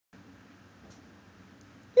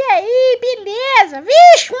beleza.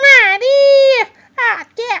 Vixe Maria,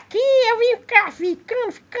 até aqui eu vim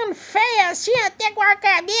ficando feia assim, até com a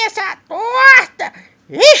cabeça torta.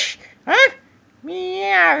 Vixe,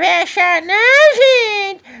 minha vexa não,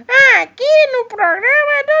 gente. Aqui no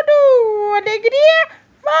programa Dudu.Alegria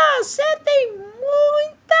você tem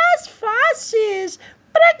muitas faces.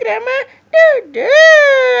 Programa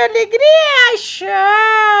Dudu.Alegria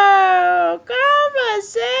Show com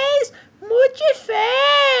vocês,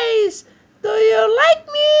 multiface. Do you like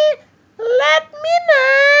me? Let me know.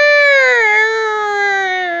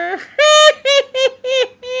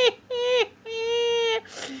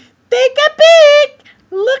 Take a peek.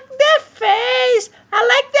 Look the face. I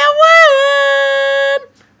like that one.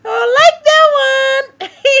 I like that one.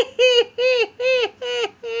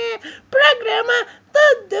 Programa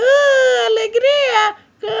Dudu.Alegria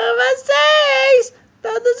com vocês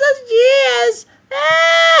todos os dias.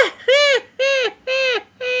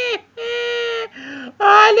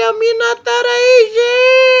 Olha o Minotauro aí,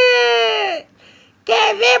 gente.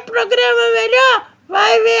 Quer ver programa melhor?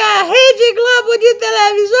 Vai ver a Rede Globo de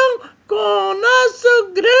televisão com o nosso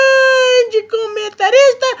grande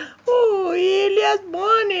comentarista, o William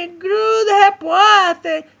Boni, Grudo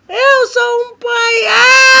Repórter. Eu sou um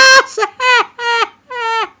palhaço.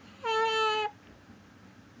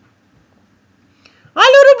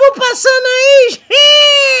 Olha o urubu passando aí,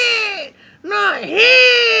 gente.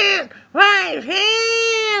 Nojento, vai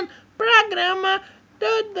vendo. Programa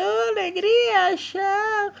Dudu.Alegria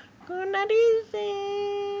Show com o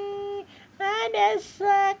narizinho. Olha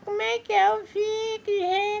só como é que eu fico,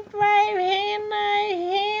 gente. Vai vendo,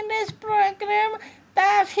 nojento. Esse programa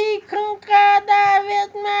tá ficando cada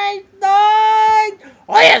vez mais doido.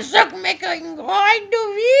 Olha só como é que eu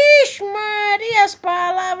engordo, vixe Maria, as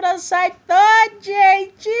palavras saem todas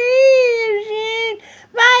jeitinho, gente.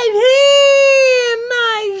 Vai vir,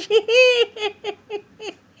 nojento.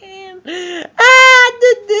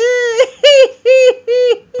 Dudu.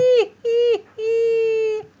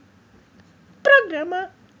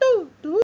 Programa